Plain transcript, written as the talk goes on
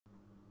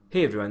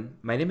Hey everyone,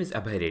 my name is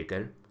Abhay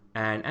Redkar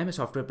and I'm a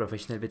software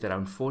professional with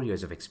around 4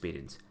 years of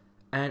experience.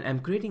 And I'm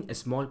creating a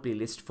small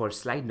playlist for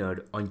Slide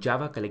Nerd on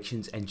Java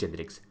collections and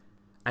generics.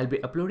 I'll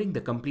be uploading the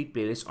complete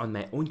playlist on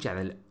my own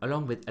channel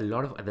along with a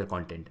lot of other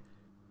content.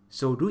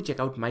 So do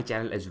check out my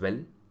channel as well.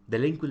 The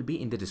link will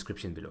be in the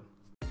description below.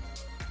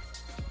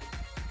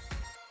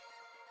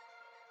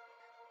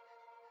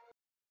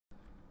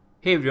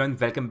 Hey everyone,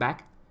 welcome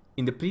back.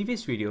 In the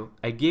previous video,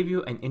 I gave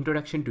you an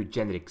introduction to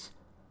generics,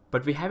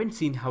 but we haven't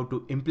seen how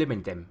to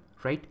implement them,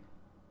 right?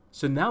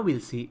 So now we'll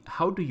see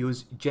how to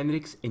use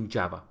generics in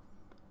Java.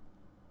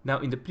 Now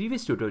in the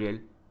previous tutorial,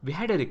 we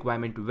had a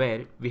requirement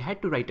where we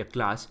had to write a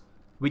class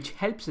which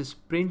helps us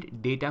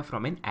print data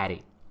from an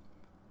array.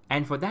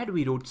 And for that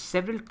we wrote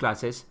several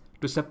classes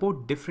to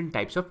support different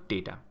types of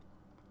data.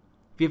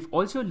 We have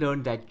also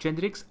learned that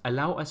generics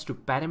allow us to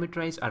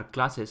parameterize our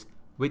classes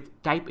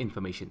with type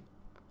information.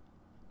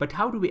 But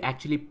how do we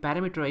actually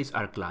parameterize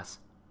our class?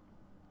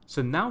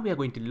 So now we are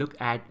going to look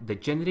at the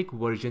generic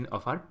version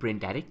of our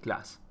printArray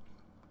class.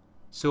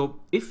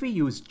 So if we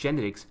use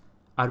generics,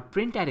 our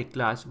printArray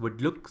class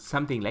would look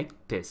something like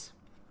this.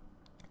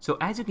 So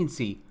as you can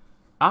see,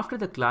 after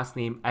the class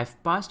name,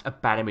 I've passed a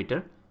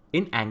parameter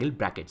in angle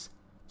brackets.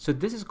 So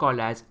this is called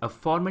as a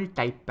formal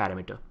type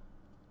parameter.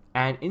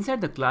 And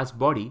inside the class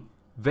body,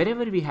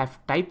 wherever we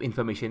have type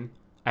information,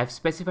 I've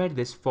specified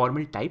this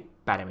formal type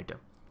parameter.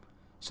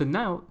 So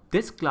now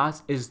this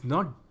class is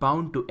not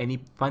bound to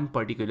any one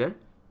particular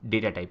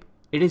data type.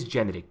 It is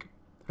generic,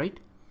 right?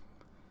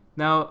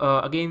 Now,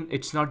 again,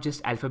 it's not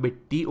just alphabet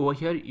T over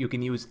here. You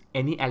can use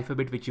any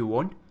alphabet which you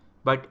want,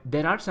 but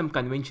there are some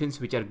conventions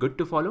which are good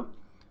to follow,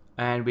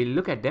 and we'll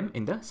look at them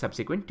in the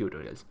subsequent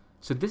tutorials.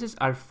 So this is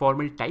our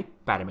formal type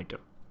parameter.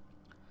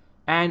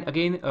 And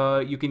again,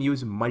 you can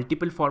use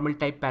multiple formal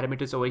type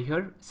parameters over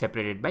here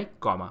separated by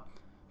comma.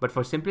 But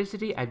for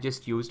simplicity, I've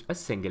just used a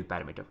single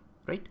parameter,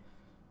 right?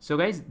 So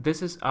guys,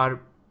 this is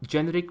our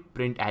generic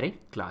printArray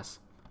class.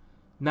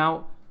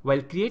 Now,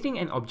 while creating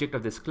an object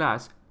of this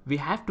class, we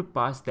have to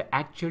pass the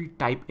actual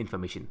type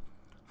information.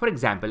 For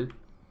example,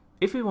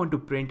 if we want to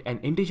print an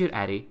integer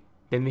array,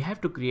 then we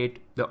have to create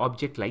the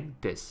object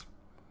like this.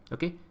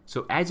 Okay,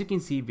 so as you can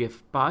see, we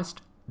have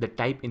passed the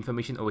type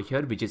information over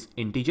here, which is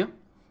integer,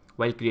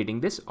 while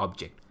creating this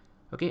object.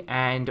 Okay,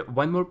 and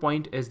one more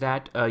point is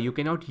that you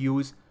cannot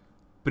use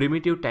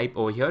primitive type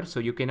over here.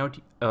 So you cannot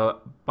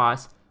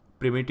pass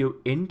primitive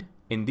int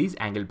in these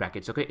angle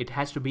brackets. Okay, it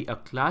has to be a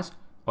class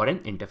or an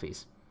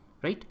interface,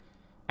 right?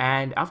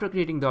 And after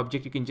creating the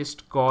object, you can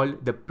just call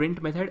the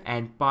print method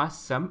and pass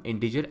some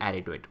integer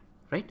array to it,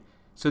 right?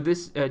 So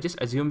this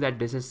just assume that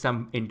this is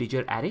some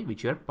integer array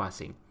which you are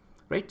passing,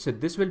 right? So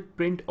this will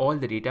print all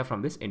the data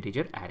from this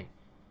integer array.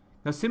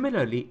 Now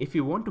similarly, if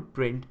you want to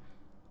print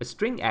a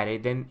string array,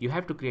 then you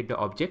have to create the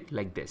object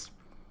like this,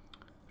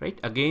 right?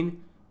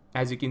 Again,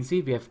 as you can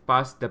see, we have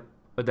passed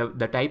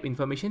the type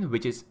information,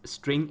 which is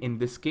string in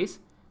this case,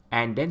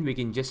 and then we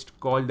can just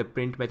call the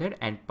print method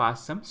and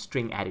pass some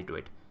string array to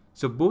it.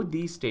 So both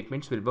these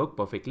statements will work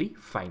perfectly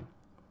fine,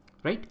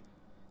 right?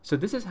 So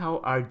this is how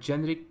our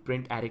generic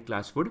printArray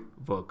class would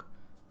work.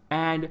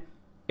 And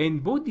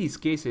in both these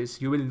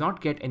cases, you will not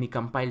get any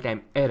compile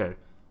time error,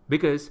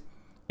 because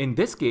in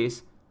this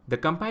case, the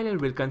compiler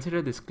will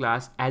consider this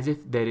class as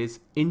if there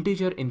is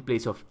integer in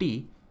place of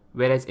t,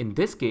 whereas in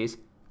this case,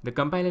 the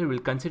compiler will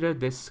consider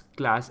this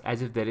class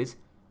as if there is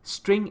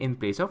string in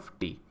place of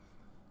t.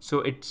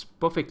 So it's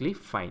perfectly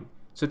fine.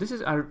 So this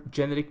is our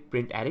generic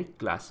printArray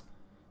class.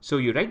 So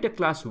you write the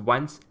class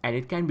once and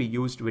it can be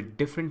used with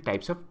different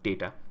types of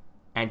data.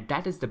 And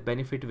that is the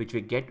benefit which we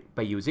get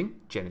by using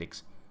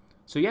generics.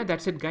 So yeah,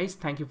 that's it guys.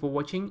 Thank you for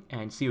watching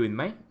and see you in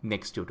my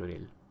next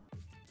tutorial.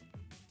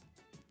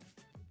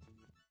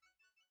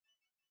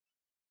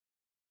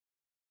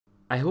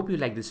 I hope you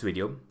like this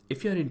video.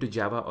 If you are into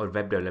Java or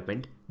web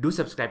development, do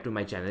subscribe to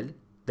my channel.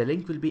 The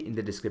link will be in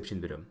the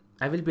description below.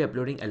 I will be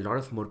uploading a lot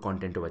of more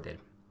content over there.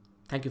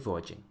 Thank you for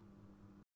watching.